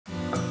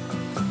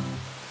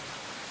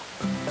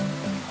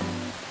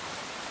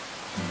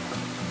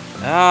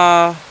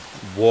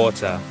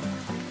Water.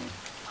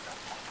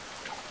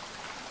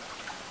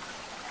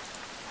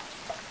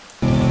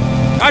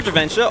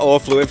 Hydroventure, or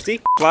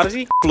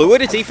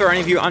Fluidity, for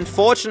any of you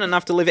unfortunate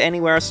enough to live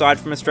anywhere aside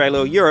from Australia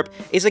or Europe,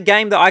 is a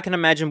game that I can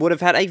imagine would have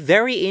had a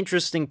very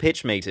interesting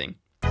pitch meeting.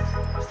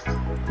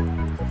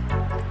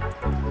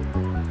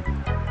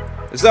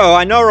 So,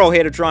 I know we're all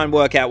here to try and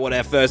work out what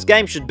our first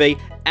game should be,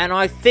 and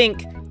I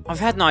think I've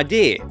had an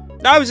idea.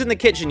 I was in the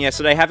kitchen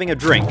yesterday having a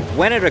drink,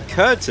 when it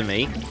occurred to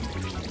me,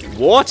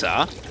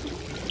 water?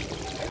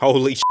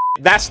 Holy shit.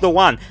 That's the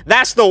one!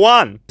 That's the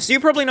one! So you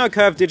probably know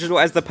Curve Digital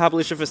as the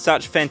publisher for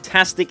such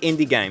fantastic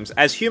indie games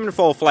as Human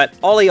Fall Flat,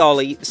 Ollie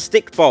Ollie,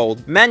 Stick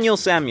Bold, Manual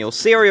Samuel,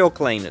 Serial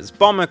Cleaners,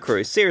 Bomber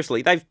Crew.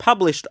 Seriously, they've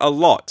published a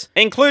lot,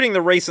 including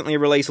the recently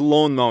released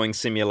Lawn Mowing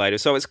Simulator,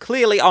 so it's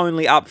clearly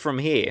only up from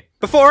here.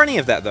 Before any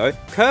of that though,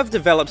 Curve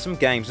developed some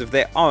games of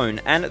their own,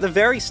 and at the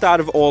very start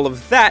of all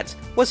of that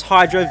was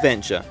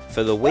Hydroventure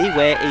for the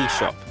WiiWare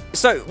eShop.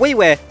 So,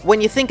 WiiWare,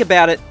 when you think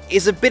about it,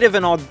 is a bit of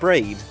an odd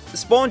breed.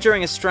 Spawned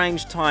during a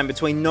strange time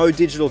between no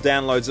digital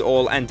downloads at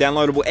all and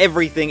downloadable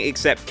everything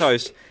except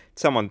Toast.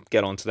 Someone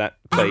get onto that,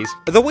 please.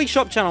 The Wii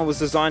Shop Channel was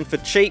designed for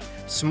cheap,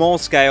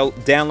 small-scale,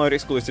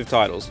 download-exclusive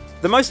titles.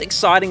 The most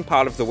exciting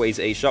part of the Wii's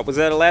eShop was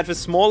that it allowed for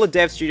smaller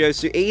dev studios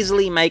to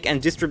easily make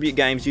and distribute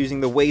games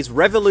using the Wii's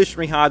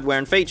revolutionary hardware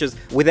and features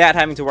without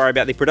having to worry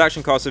about the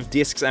production costs of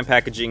discs and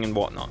packaging and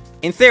whatnot.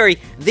 In theory,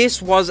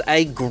 this was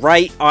a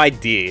great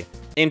idea.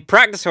 In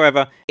practice,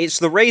 however, it's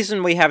the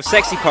reason we have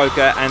Sexy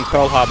Poker and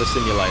Pearl Harbor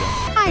Simulator.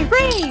 I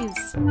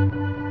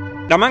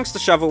raise! Amongst the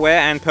shovelware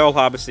and Pearl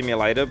Harbor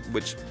Simulator,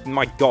 which,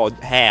 my god,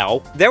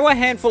 how? There were a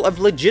handful of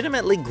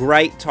legitimately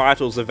great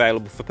titles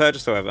available for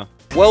purchase, however.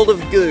 World of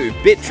Goo,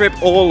 Bit Trip,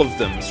 all of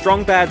them,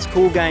 Strong Bad's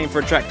Cool Game for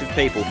Attractive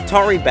People,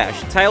 Torry Bash,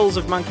 Tales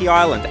of Monkey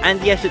Island,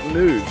 And Yet It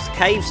Moves,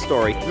 Cave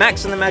Story,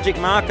 Max and the Magic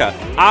Marker,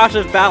 Art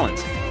of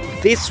Balance.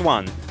 This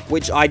one,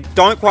 which I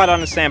don't quite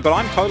understand, but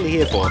I'm totally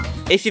here for.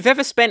 If you've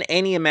ever spent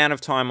any amount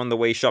of time on the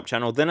Wii Shop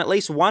Channel, then at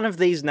least one of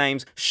these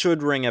names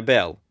should ring a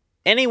bell.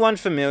 Anyone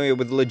familiar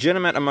with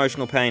legitimate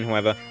emotional pain,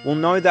 however, will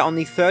know that on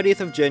the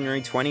 30th of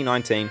January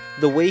 2019,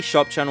 the Wii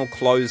Shop Channel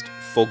closed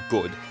for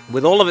good,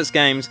 with all of its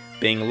games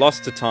being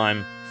lost to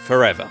time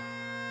forever.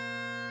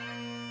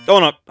 Or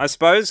not, I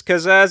suppose,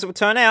 because as it would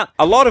turn out,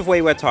 a lot of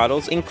WiiWare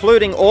titles,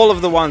 including all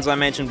of the ones I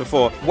mentioned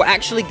before, were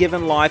actually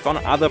given life on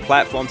other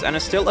platforms and are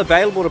still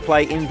available to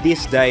play in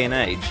this day and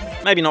age.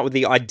 Maybe not with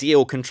the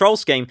ideal control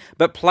scheme,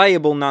 but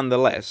playable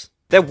nonetheless.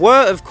 There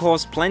were, of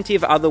course, plenty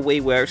of other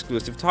WiiWare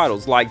exclusive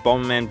titles, like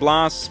Bomberman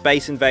Blast,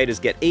 Space Invaders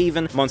Get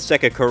Even,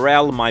 Monsteca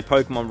Corral, My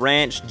Pokemon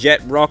Ranch,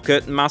 Jet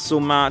Rocket, Muscle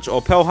March,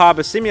 or Pearl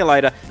Harbor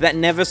Simulator that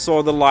never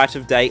saw the light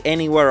of day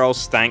anywhere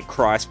else, thank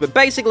Christ, but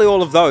basically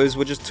all of those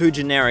were just too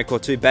generic or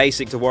too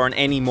basic to warrant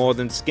any more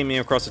than skimming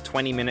across a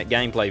 20-minute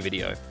gameplay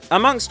video.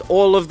 Amongst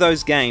all of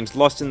those games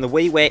lost in the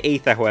WiiWare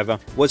ether, however,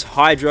 was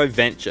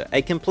Hydroventure,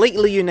 a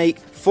completely unique,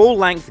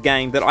 full-length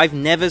game that I've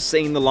never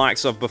seen the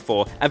likes of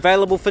before,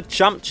 available for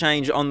chump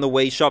change on the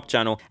Wii Shop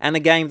Channel, and a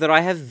game that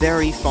I have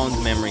very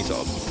fond memories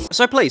of.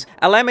 So please,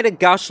 allow me to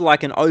gush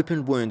like an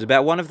open wound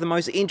about one of the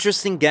most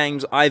interesting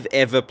games I've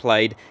ever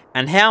played,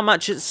 and how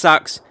much it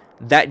sucks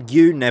that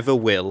you never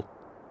will.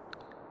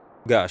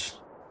 Gush.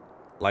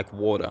 Like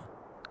water.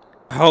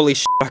 Holy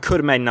shit, I could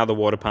have made another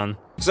water pun.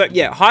 So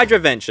yeah,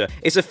 Hydroventure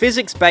is a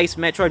physics-based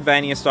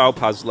Metroidvania-style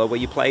puzzler where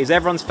you play as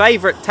everyone's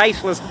favourite,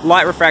 tasteless,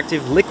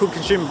 light-refractive,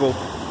 liquid-consumable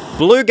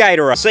Blue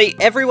Gator. See,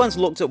 everyone's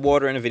looked at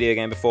water in a video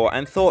game before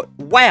and thought,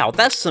 wow,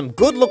 that's some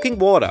good-looking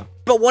water.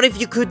 But what if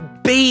you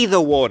could be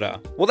the water?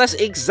 Well, that's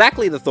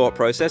exactly the thought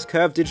process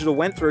Curve Digital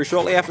went through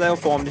shortly after they were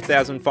formed in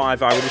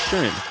 2005, I would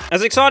assume.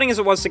 As exciting as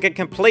it was to get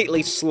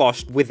completely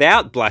sloshed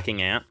without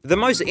blacking out, the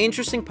most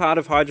interesting part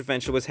of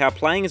Hydroventure was how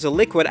playing as a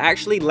liquid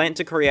actually lent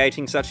to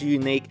creating such a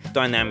unique,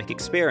 dynamic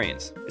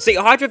experience. See,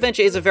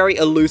 Hydroventure is a very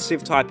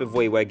elusive type of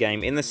WiiWare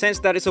game in the sense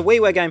that it's a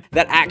WiiWare game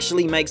that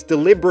actually makes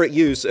deliberate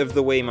use of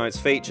the Wiimote's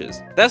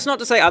features. That's not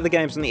to say other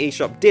games in the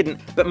eShop didn't,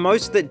 but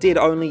most that did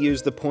only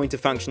use the pointer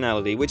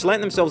functionality, which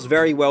lent themselves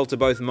very well to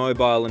both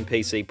mobile and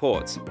PC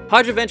ports.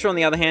 Hydroventure, on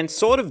the other hand,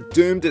 sort of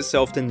doomed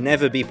itself to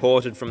never be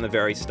ported from the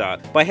very start,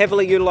 by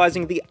heavily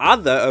utilising the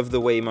other of the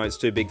Wiimote's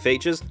two big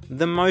features,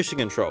 the motion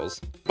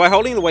controls. By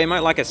holding the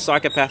Wiimote like a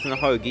psychopath in a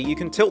hoagie, you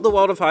can tilt the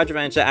world of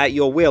Hydroventure at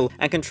your will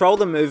and control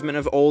the movement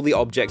of all the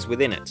objects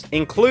within it,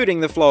 including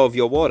the flow of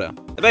your water.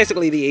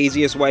 Basically, the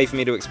easiest way for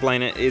me to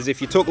explain it is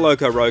if you took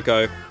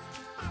LocoRoco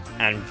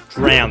and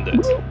drowned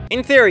it.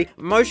 In theory,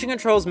 motion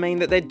controls mean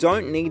that there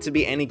don't need to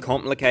be any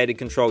complicated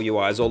control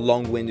UIs or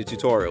long-winded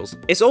tutorials.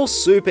 It's all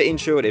super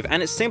intuitive,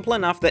 and it's simple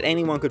enough that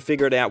anyone could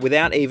figure it out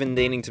without even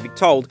needing to be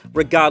told,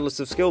 regardless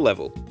of skill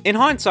level. In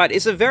hindsight,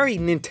 it's a very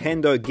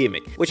Nintendo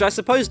gimmick, which I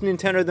suppose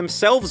Nintendo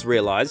themselves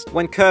realized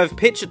when Curve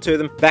pitched it to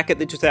them back at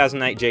the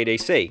 2008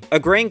 GDC,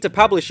 agreeing to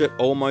publish it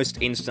almost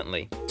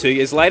instantly. 2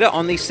 years later,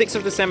 on the 6th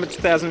of December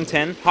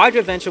 2010,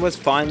 Hydroventure was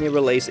finally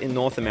released in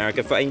North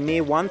America for a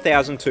mere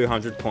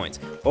 1,200 points.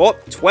 points, or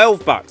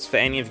 12 bucks for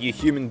any of you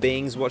human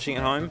beings watching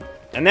at home.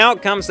 And now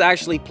it comes to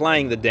actually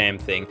playing the damn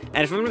thing,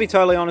 and if I'm going to be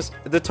totally honest,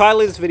 the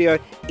title of this video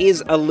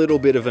is a little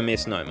bit of a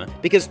misnomer,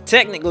 because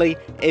technically,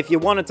 if you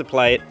wanted to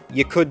play it,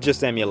 you could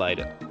just emulate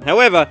it.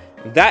 However,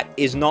 that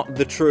is not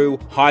the true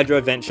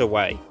Hydroventure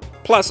way.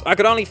 Plus, I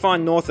could only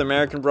find North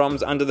American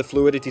ROMs under the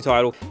Fluidity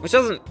title, which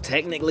doesn't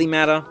technically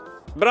matter,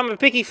 but I'm a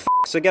picky f***,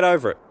 so get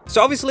over it.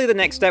 So obviously the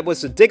next step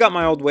was to dig up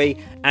my old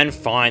Wii and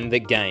find the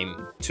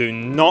game, to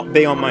not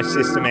be on my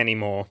system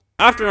anymore.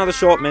 After another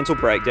short mental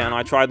breakdown,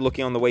 I tried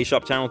looking on the Wii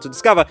Shop Channel to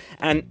discover,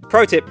 and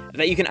pro tip,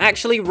 that you can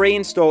actually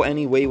reinstall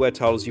any WiiWare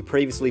titles you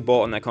previously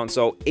bought on that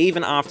console,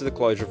 even after the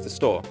closure of the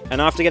store.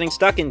 And after getting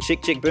stuck in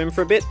Chick Chick Boom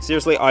for a bit,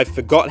 seriously, I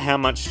forgot how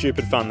much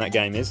stupid fun that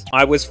game is,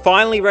 I was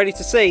finally ready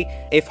to see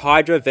if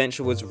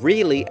Hydroventure was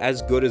really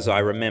as good as I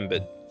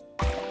remembered.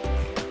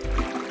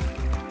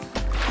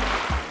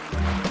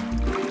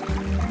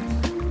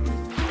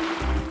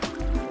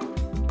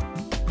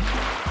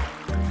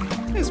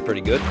 It's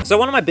pretty good. So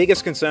one of my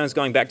biggest concerns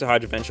going back to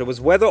Hydroventure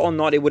was whether or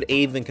not it would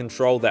even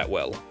control that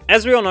well.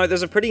 As we all know,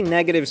 there's a pretty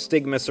negative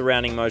stigma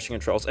surrounding motion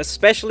controls,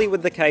 especially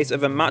with the case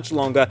of a much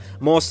longer,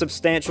 more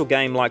substantial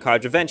game like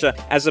Hydroventure,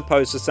 as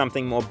opposed to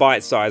something more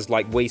bite-sized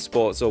like Wii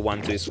Sports or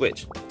 1-2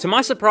 Switch. To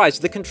my surprise,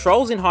 the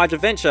controls in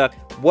Hydroventure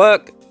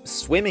work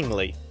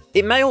swimmingly.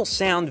 It may all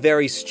sound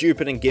very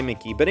stupid and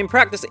gimmicky, but in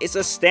practice it's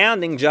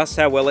astounding just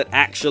how well it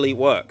actually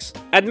works.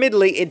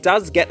 Admittedly, it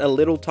does get a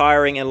little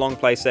tiring in long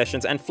play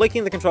sessions, and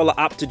flicking the controller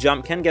up to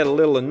jump can get a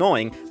little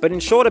annoying, but in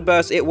shorter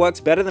bursts it works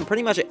better than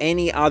pretty much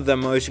any other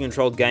motion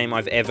controlled game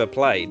I've ever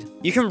played.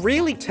 You can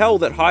really tell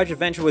that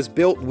Hydroventure was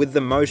built with the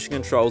motion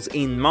controls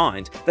in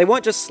mind. They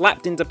weren't just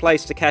slapped into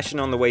place to cash in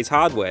on the Wii's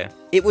hardware.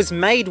 It was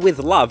made with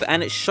love,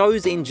 and it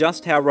shows in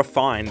just how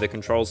refined the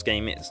control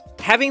scheme is.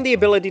 Having the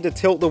ability to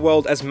tilt the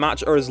world as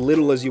much or as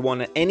little as you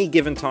want at any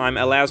given time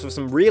allows for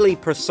some really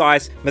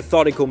precise,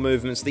 methodical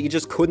movements that you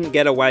just couldn't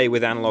get away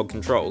with analog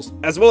controls,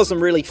 as well as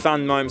some really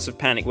fun moments of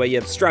panic where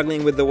you're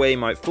struggling with the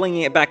Wiimote,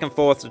 flinging it back and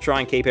forth to try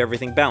and keep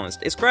everything balanced.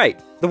 It's great.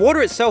 The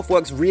water itself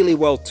works really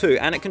well too,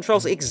 and it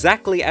controls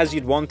exactly as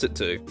you'd want it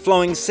to,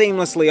 flowing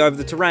seamlessly over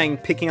the terrain,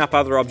 picking up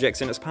other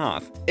objects in its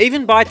path.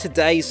 Even by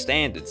today's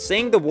standards,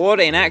 seeing the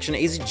water in action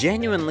is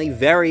genuinely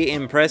very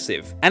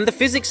impressive, and the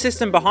physics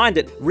system behind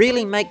it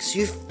really makes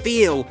you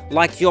feel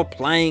like you're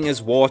playing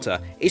as water.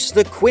 It's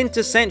the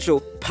quintessential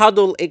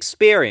puddle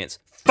experience.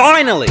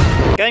 Finally!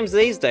 Games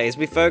these days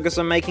we focus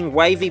on making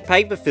wavy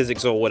paper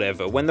physics or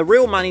whatever, when the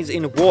real money's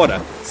in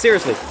water.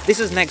 Seriously, this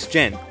is next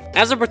gen.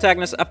 As a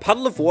protagonist, a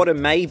puddle of water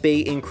may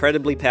be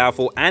incredibly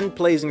powerful and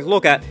pleasing to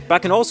look at,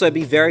 but can also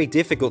be very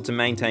difficult to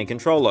maintain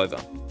control over.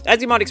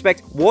 As you might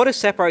expect, water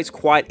separates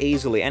quite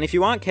easily, and if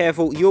you aren't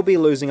careful, you'll be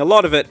losing a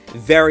lot of it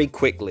very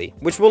quickly,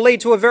 which will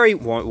lead to a very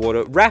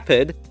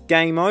rapid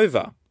game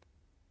over.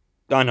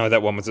 I know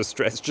that one was a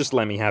stress, just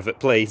let me have it,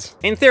 please.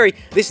 In theory,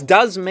 this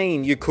does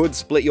mean you could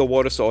split your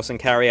water source and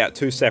carry out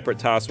 2 separate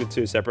tasks with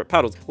 2 separate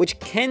puddles, which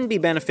can be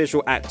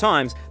beneficial at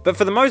times, but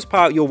for the most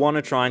part, you'll want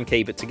to try and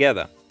keep it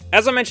together.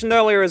 As I mentioned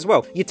earlier as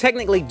well, you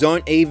technically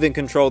don't even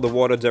control the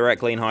water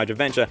directly in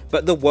Hydroventure,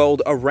 but the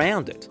world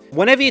around it.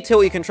 Whenever you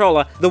tilt your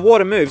controller, the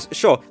water moves,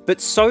 sure, but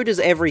so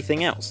does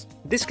everything else.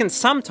 This can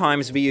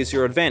sometimes be used to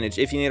your advantage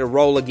if you need to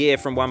roll a gear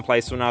from one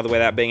place to another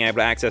without being able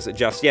to access it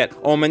just yet,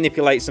 or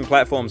manipulate some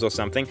platforms or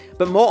something,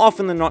 but more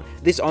often than not,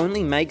 this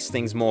only makes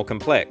things more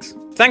complex.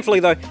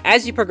 Thankfully though,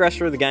 as you progress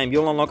through the game,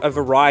 you'll unlock a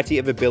variety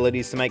of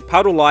abilities to make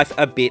puddle life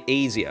a bit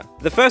easier.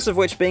 The first of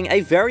which being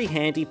a very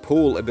handy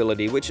pool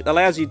ability, which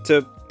allows you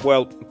to,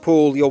 well,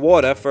 pool your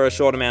water for a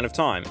short amount of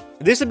time.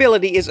 This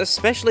ability is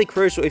especially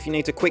crucial if you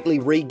need to quickly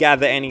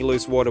regather any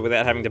loose water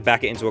without having to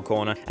back it into a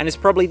corner, and is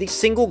probably the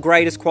single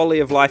greatest quality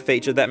of life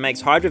feature that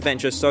makes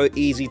Hydroventure so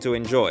easy to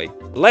enjoy.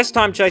 Less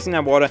time chasing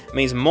that water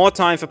means more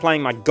time for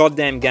playing my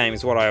goddamn game,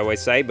 is what I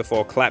always say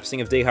before collapsing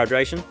of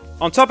dehydration.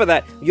 On top of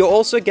that, you'll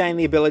also gain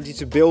the ability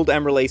to build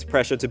and release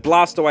pressure to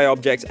blast away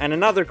objects, and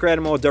another create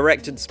a more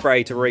directed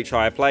spray to reach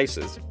higher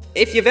places.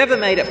 If you've ever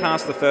made it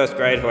past the first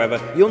grade, however,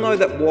 you'll know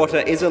that water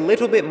is a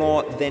little bit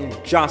more than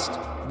just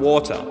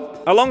water.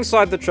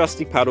 Alongside the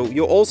trusty puddle,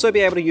 you'll also be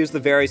able to use the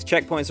various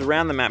checkpoints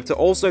around the map to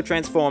also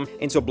transform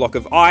into a block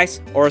of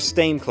ice or a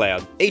steam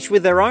cloud, each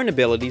with their own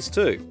abilities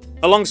too.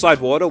 Alongside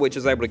water, which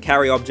is able to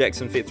carry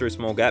objects and fit through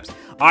small gaps,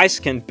 ice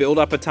can build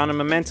up a ton of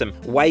momentum,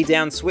 weigh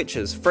down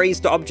switches,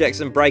 freeze to objects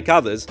and break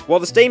others, while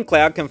the steam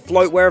cloud can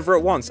float wherever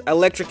it wants,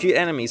 electrocute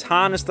enemies,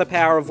 harness the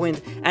power of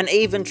wind, and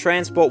even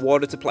transport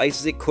water to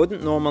places it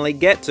couldn't normally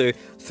get to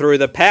through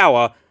the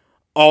power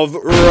of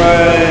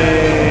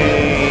rain.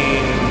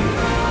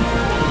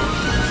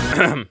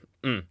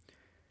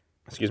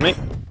 Excuse me.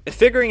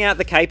 Figuring out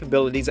the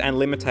capabilities and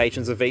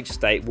limitations of each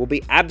state will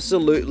be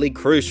absolutely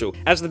crucial,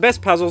 as the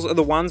best puzzles are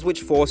the ones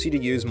which force you to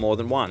use more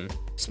than one.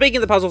 Speaking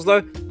of the puzzles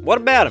though,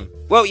 what about them?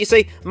 Well, you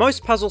see,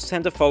 most puzzles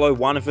tend to follow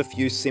one of a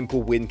few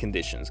simple win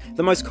conditions.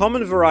 The most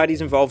common varieties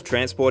involve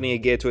transporting a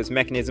gear to its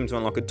mechanism to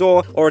unlock a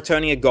door, or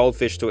returning a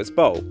goldfish to its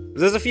bowl.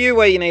 There's a few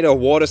where you need to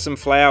water some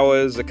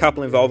flowers, a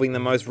couple involving the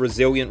most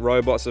resilient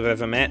robots I've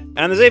ever met, and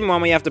there's even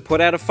one where you have to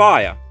put out a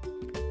fire.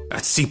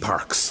 At sea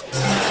parks.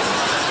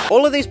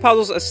 All of these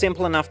puzzles are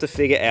simple enough to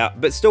figure out,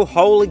 but still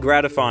wholly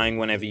gratifying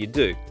whenever you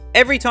do.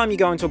 Every time you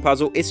go into a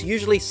puzzle, it's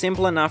usually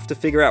simple enough to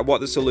figure out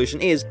what the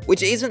solution is,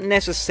 which isn't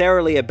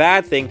necessarily a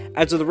bad thing,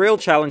 as the real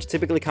challenge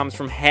typically comes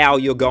from how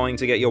you're going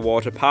to get your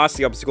water past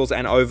the obstacles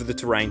and over the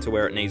terrain to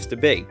where it needs to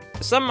be.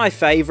 Some of my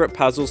favourite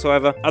puzzles,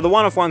 however, are the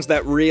one-off ones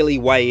that really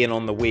weigh in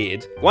on the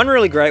weird. One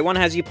really great one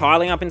has you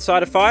piling up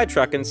inside a fire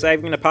truck and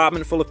saving an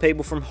apartment full of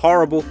people from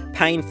horrible,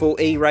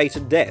 painful,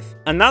 E-rated death.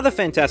 Another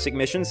fantastic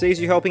mission sees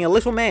you helping a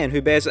little man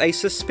who bears a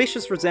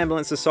suspicious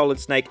resemblance to Solid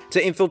Snake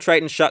to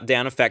infiltrate and shut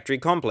down a factory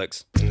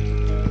complex.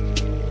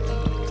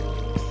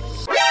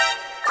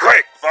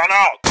 Quick, run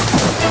out!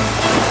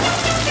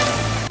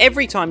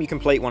 Every time you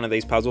complete one of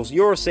these puzzles,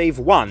 you'll receive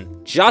one,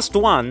 just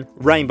one,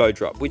 rainbow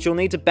drop, which you'll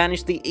need to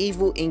banish the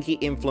evil, inky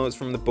influence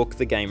from the book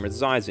the game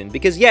resides in.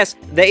 Because yes,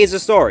 there is a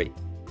story.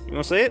 You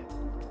wanna see it?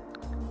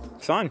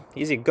 Fine,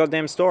 here's your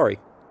goddamn story.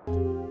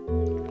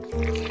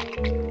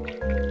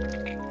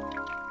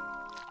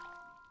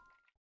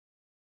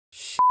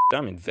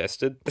 I'm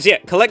invested. So yeah,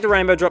 collect a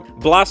rainbow drop,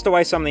 blast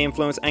away some of the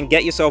influence, and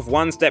get yourself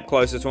one step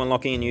closer to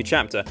unlocking a new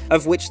chapter,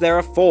 of which there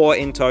are 4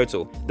 in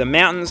total. The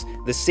mountains,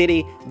 the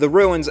city, the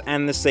ruins,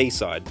 and the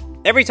seaside.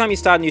 Every time you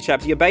start a new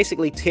chapter, you're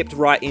basically tipped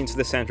right into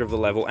the center of the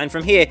level, and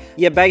from here,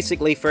 you're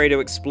basically free to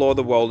explore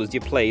the world as you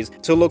please,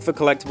 to look for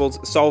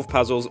collectibles, solve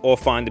puzzles, or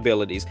find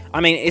abilities.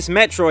 I mean, it's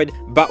Metroid,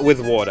 but with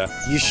water.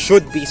 You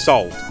should be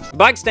sold.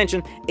 By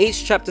extension,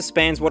 each chapter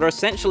spans what are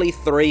essentially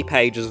 3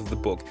 pages of the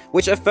book,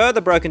 which are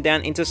further broken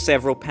down into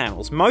several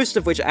panels, most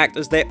of which act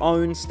as their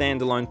own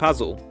standalone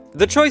puzzle.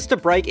 The choice to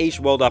break each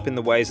world up in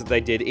the ways that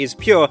they did is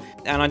pure,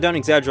 and I don't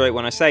exaggerate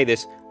when I say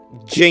this,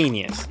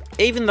 genius.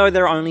 Even though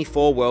there are only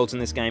 4 worlds in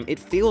this game, it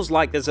feels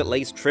like there's at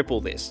least triple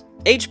this.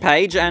 Each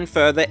page, and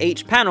further,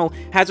 each panel,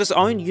 has its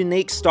own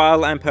unique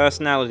style and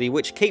personality,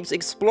 which keeps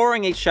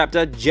exploring each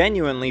chapter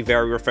genuinely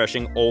very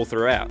refreshing all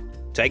throughout.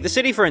 Take the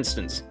city for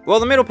instance. Well,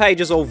 the middle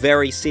page is all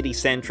very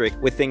city-centric,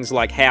 with things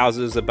like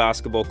houses, a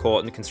basketball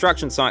court, and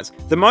construction sites.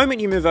 The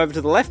moment you move over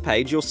to the left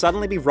page, you'll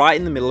suddenly be right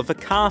in the middle of a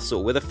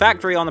castle, with a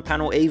factory on the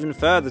panel even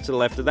further to the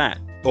left of that.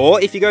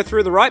 Or, if you go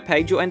through the right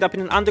page, you'll end up in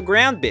an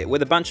underground bit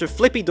with a bunch of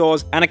flippy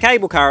doors and a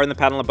cable car in the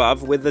panel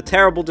above, with the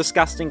terrible,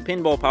 disgusting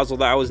pinball puzzle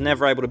that I was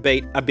never able to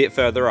beat a bit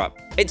further up.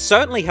 It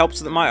certainly helps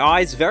that my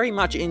eyes very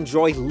much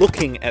enjoy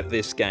looking at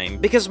this game,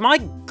 because my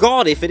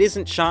god if it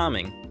isn't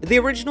charming. The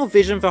original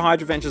vision for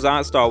Hydroventure's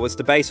art style was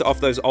to base it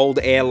off those old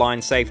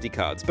airline safety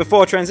cards,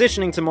 before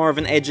transitioning to more of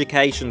an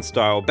education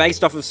style,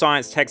 based off of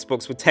science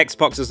textbooks with text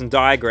boxes and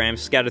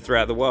diagrams scattered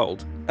throughout the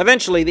world.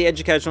 Eventually, the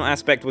educational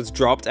aspect was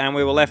dropped, and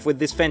we were left with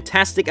this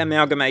fantastic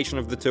amalgamation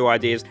of the 2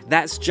 ideas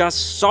that's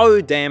just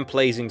so damn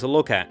pleasing to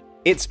look at.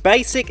 It's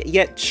basic,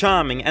 yet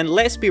charming, and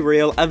let's be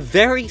real, a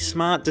very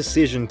smart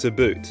decision to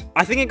boot.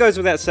 I think it goes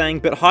without saying,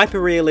 but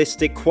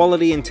hyper-realistic,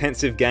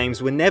 quality-intensive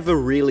games were never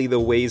really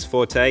the Wii's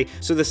forte,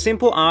 so the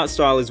simple art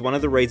style is one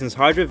of the reasons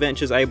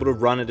Hydroventure is able to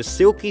run at a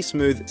silky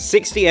smooth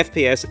 60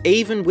 FPS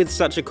even with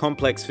such a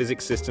complex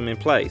physics system in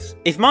place.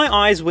 If my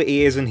eyes were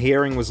ears and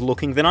hearing was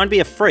looking, then I'd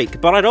be a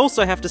freak, but I'd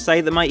also have to say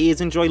that my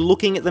ears enjoy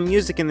looking at the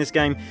music in this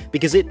game,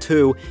 because it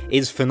too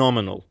is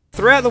phenomenal.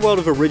 Throughout the world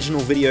of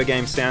original video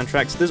game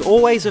soundtracks, there's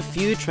always a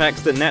few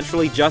tracks that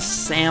naturally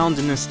just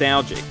sound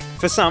nostalgic.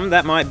 For some,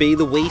 that might be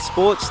the Wii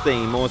Sports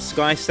theme, or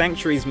Sky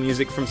Sanctuary's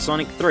music from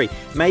Sonic 3,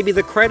 maybe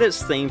the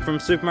credits theme from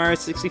Super Mario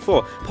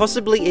 64,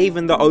 possibly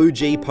even the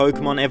OG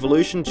Pokemon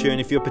Evolution tune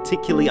if you're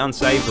particularly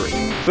unsavory.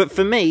 But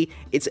for me,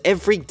 it's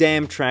every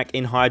damn track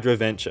in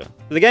Hydroventure.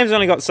 The game's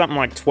only got something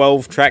like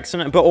 12 tracks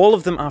in it, but all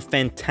of them are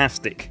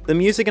fantastic. The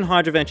music in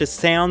Hydroventure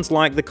sounds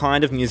like the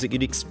kind of music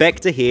you'd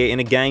expect to hear in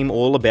a game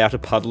all about a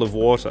puddle of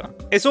water.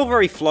 It's all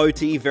very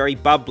floaty, very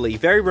bubbly,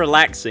 very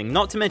relaxing,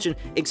 not to mention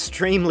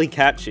extremely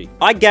catchy.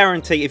 I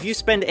guarantee if you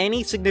spend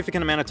any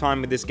significant amount of time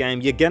with this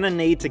game, you're gonna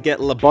need to get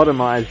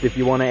lobotomized if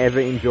you want to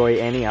ever enjoy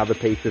any other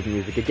piece of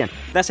music again.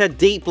 That's how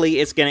deeply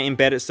it's gonna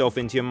embed itself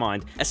into your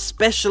mind,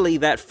 especially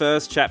that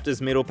first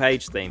chapter's middle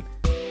page theme.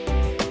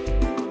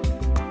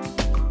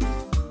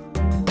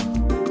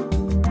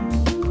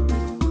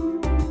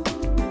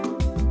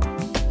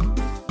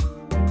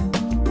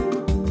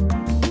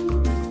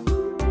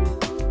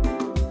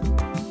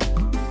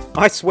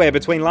 I swear,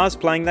 between last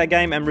playing that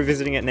game and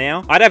revisiting it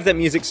now, I'd have that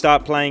music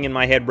start playing in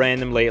my head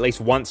randomly at least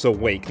once a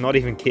week, not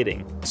even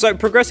kidding. So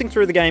progressing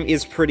through the game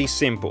is pretty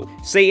simple.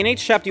 See, in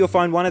each chapter you'll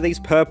find one of these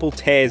purple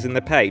tears in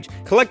the page.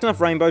 Collect enough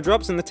rainbow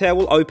drops and the tear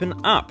will open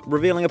up,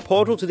 revealing a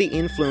portal to the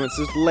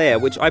Influencer's lair,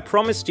 which I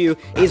promised you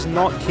is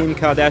not Kim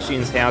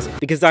Kardashian's house,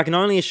 because I can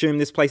only assume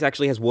this place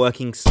actually has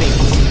working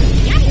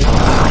sinks.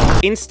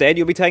 Instead,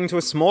 you'll be taken to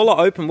a smaller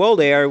open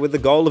world area with the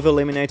goal of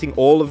eliminating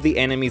all of the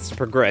enemies to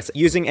progress,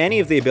 using any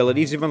of the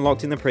abilities you've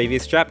unlocked in the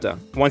previous chapter.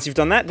 Once you've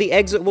done that, the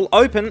exit will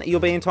open,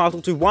 you'll be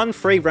entitled to one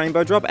free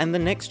rainbow drop, and the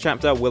next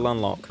chapter will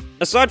unlock.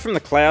 Aside from the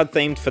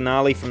cloud-themed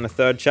finale from the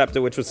third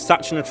chapter, which was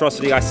such an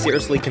atrocity I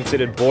seriously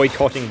considered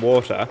boycotting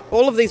water,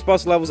 all of these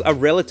boss levels are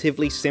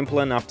relatively simple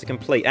enough to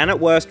complete, and at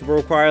worst will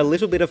require a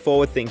little bit of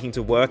forward thinking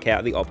to work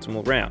out the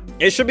optimal route.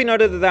 It should be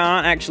noted that there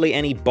aren't actually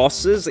any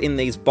bosses in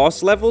these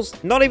boss levels,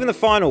 not even the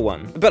final one,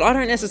 but I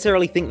don't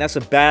necessarily think that's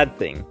a bad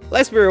thing.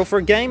 Let's be real, for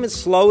a game as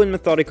slow and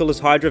methodical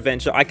as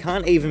Hydroventure, I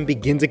can't even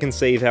begin to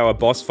conceive how a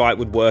boss fight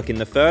would work in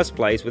the first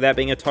place without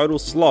being a total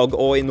slog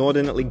or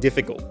inordinately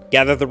difficult.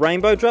 Gather the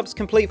rainbow drops,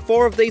 complete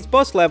 4 of these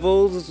boss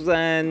levels,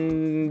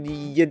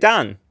 and you're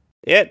done.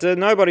 Yeah, to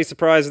nobody's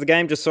surprise, the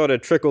game just sort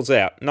of trickles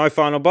out. No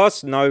final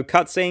boss, no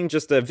cutscene,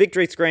 just a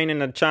victory screen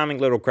and a charming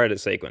little credit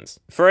sequence.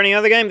 For any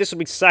other game, this would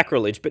be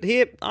sacrilege, but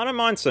here, I don't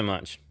mind so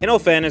much. In all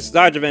fairness,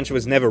 Hydroventure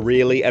was never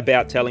really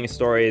about telling a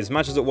story as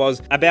much as it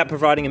was about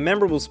providing a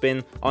memorable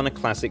spin on a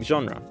classic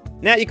genre.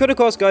 Now, you could of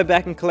course go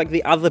back and collect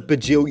the other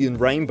bajillion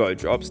rainbow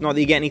drops, not that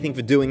you get anything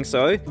for doing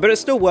so, but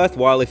it's still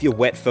worthwhile if you're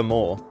wet for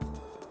more.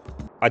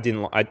 I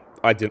didn't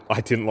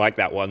like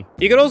that one.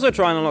 You could also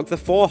try and unlock the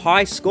 4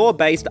 high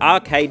score-based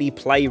arcadey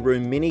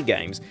playroom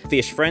minigames,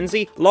 Fish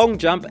Frenzy, Long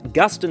Jump,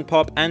 Gust and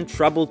Pop, and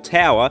Trouble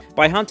Tower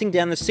by hunting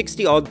down the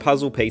 60-odd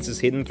puzzle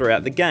pieces hidden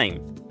throughout the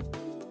game.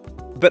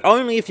 But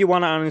only if you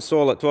want to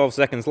uninstall it 12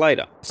 seconds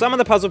later. Some of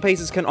the puzzle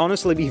pieces can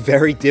honestly be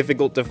very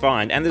difficult to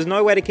find, and there's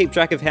no way to keep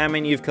track of how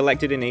many you've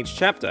collected in each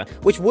chapter,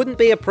 which wouldn't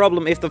be a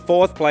problem if the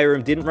 4th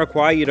playroom didn't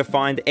require you to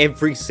find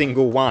every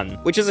single one,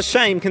 which is a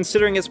shame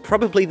considering it's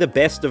probably the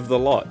best of the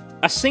lot.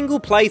 A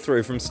single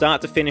playthrough from start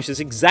to finish is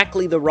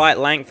exactly the right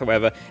length,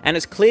 however, and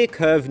its clear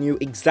curve knew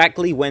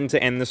exactly when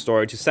to end the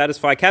story to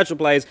satisfy casual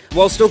players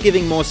while still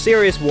giving more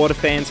serious water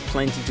fans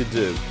plenty to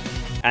do.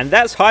 And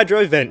that's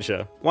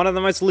Hydroventure, one of the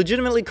most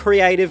legitimately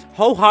creative,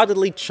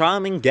 wholeheartedly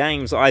charming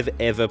games I've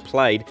ever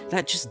played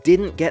that just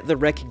didn't get the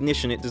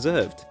recognition it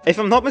deserved. If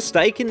I'm not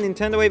mistaken,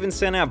 Nintendo even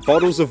sent out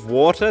bottles of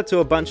water to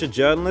a bunch of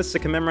journalists to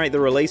commemorate the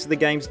release of the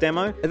game's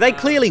demo. They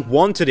clearly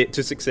wanted it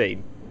to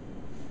succeed.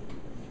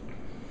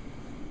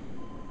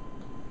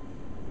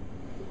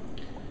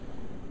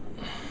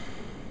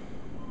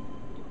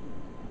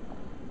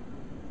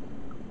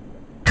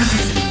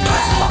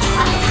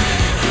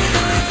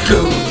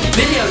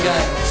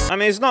 I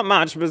mean, it's not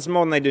much, but it's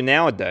more than they do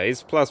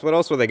nowadays. Plus, what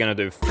else were they going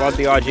to do? Flood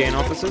the IGN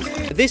offices?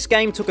 This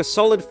game took a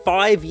solid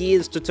 5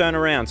 years to turn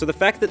around, so the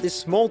fact that this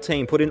small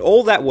team put in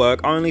all that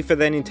work only for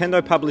their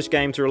Nintendo-published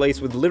game to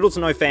release with little to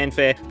no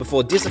fanfare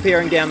before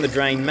disappearing down the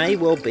drain may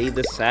well be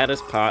the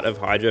saddest part of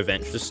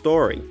Hydroventure's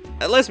story.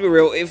 Let's be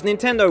real, if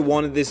Nintendo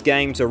wanted this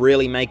game to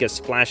really make a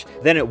splash,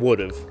 then it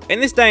would've. In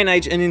this day and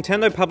age, a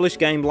Nintendo-published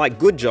game like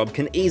Good Job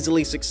can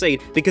easily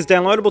succeed because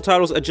downloadable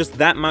titles are just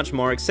that much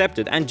more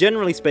accepted, and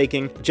generally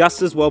speaking,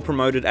 just as well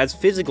promoted as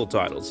physical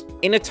titles.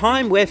 In a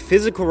time where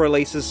physical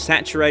releases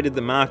saturated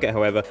the market,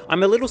 however,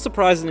 I'm a little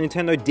surprised that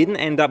Nintendo didn't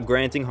end up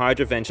granting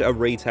Hydroventure a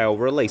retail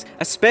release,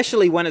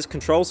 especially when its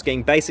control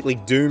scheme basically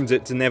doomed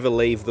it to never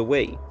leave the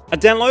Wii. A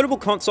downloadable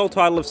console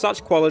title of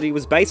such quality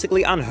was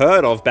basically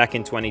unheard of back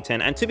in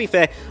 2010, and to be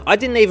fair, I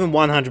didn't even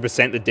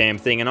 100% the damn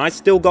thing, and I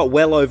still got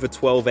well over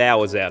 12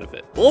 hours out of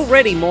it.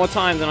 Already more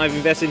time than I've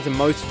invested into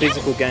most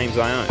physical games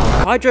I own.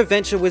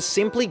 Hydroventure was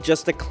simply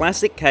just a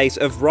classic case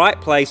of right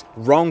place,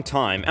 wrong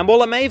time, and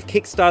while it may have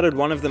kickstarted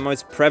one of the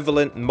most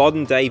prevalent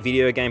modern-day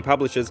video game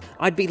publishers,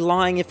 I'd be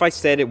lying if I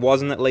said it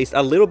wasn't at least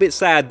a little bit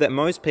sad that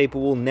most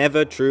people will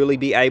never truly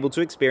be able to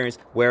experience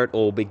where it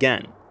all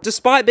began.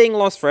 Despite being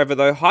lost forever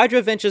though,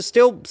 Hydroventure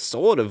still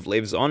sort of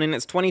lives on in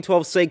its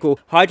 2012 sequel,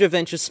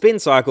 Hydroventure Spin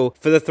Cycle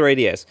for the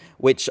 3DS,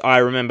 which I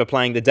remember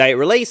playing the day it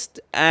released,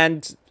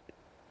 and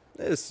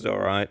it's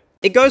alright.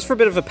 It goes for a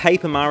bit of a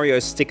Paper Mario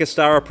sticker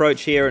star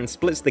approach here and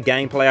splits the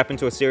gameplay up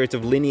into a series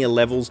of linear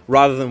levels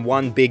rather than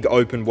one big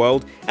open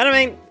world, and I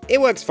mean, it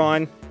works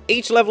fine.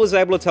 Each level is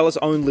able to tell its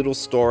own little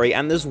story,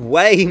 and there's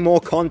way more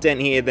content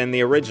here than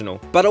the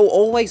original, but I'll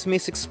always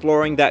miss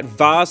exploring that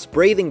vast,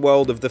 breathing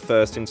world of the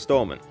first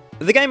installment.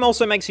 The game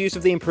also makes use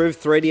of the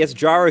improved 3DS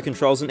gyro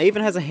controls and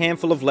even has a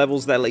handful of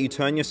levels that let you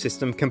turn your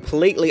system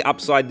completely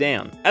upside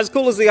down. As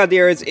cool as the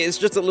idea is, it's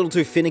just a little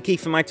too finicky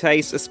for my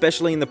taste,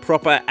 especially in the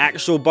proper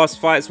actual boss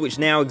fights which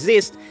now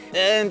exist,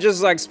 and just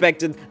as I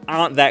expected,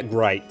 aren't that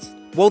great.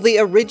 While the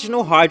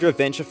original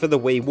Hydroventure for the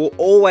Wii will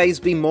always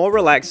be more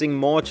relaxing,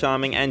 more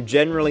charming, and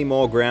generally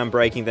more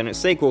groundbreaking than its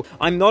sequel,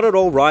 I'm not at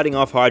all writing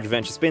off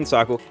Hydroventure Spin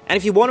Cycle, and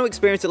if you want to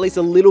experience at least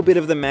a little bit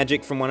of the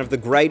magic from one of the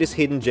greatest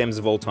hidden gems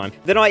of all time,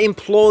 then I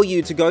implore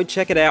you to go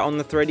check it out on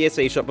the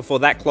 3DS eShop before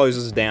that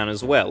closes down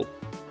as well.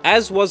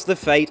 As was the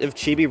fate of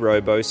Chibi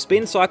Robo,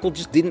 Spin Cycle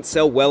just didn't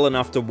sell well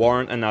enough to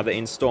warrant another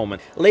installment,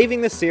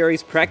 leaving the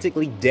series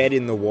practically dead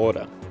in the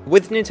water.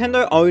 With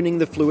Nintendo owning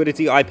the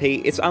Fluidity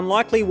IP, it's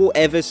unlikely we'll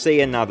ever see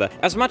another,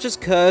 as much as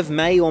Curve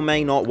may or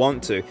may not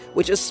want to,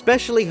 which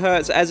especially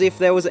hurts, as if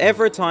there was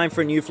ever a time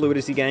for a new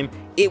Fluidity game,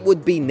 it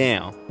would be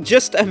now.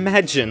 Just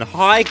imagine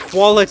high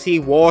quality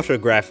water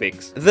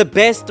graphics, the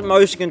best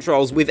motion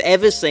controls we've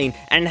ever seen,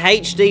 and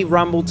HD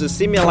rumble to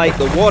simulate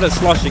the water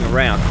sloshing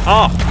around.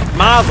 Oh,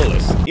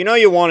 marvelous. You know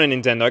you want it,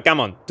 Nintendo, come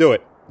on, do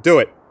it, do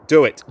it,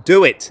 do it,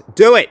 do it,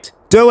 do it!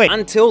 Do it!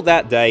 Until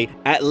that day,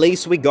 at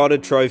least we got a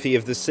trophy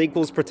of the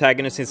sequel's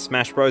protagonist in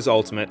Smash Bros.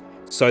 Ultimate,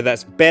 so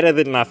that's better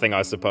than nothing,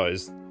 I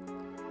suppose.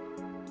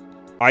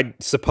 And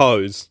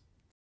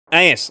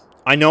yes,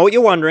 I know what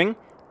you're wondering,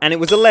 and it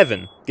was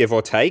 11, give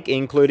or take,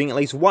 including at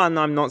least one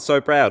I'm not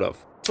so proud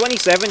of.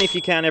 27 if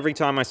you count every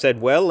time I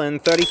said well,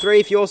 and 33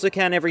 if you also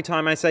count every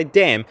time I say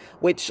damn,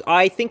 which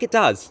I think it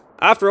does.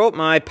 After all,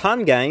 my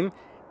pun game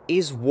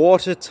is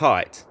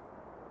watertight.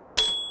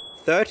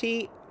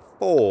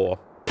 34.